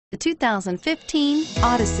The 2015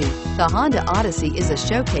 Odyssey. The Honda Odyssey is a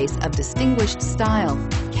showcase of distinguished style,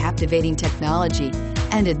 captivating technology,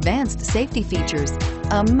 and advanced safety features.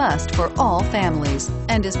 A must for all families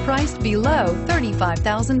and is priced below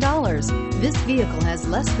 $35,000. This vehicle has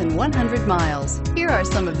less than 100 miles. Here are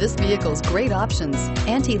some of this vehicle's great options: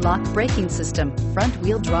 anti-lock braking system,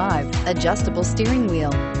 front-wheel drive, adjustable steering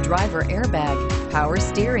wheel, driver airbag, power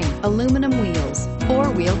steering, aluminum wheels,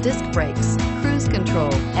 four-wheel disc brakes, cruise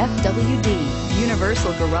control, FWD,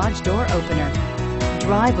 universal garage door opener.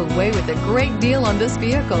 Drive away with a great deal on this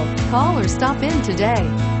vehicle. Call or stop in today.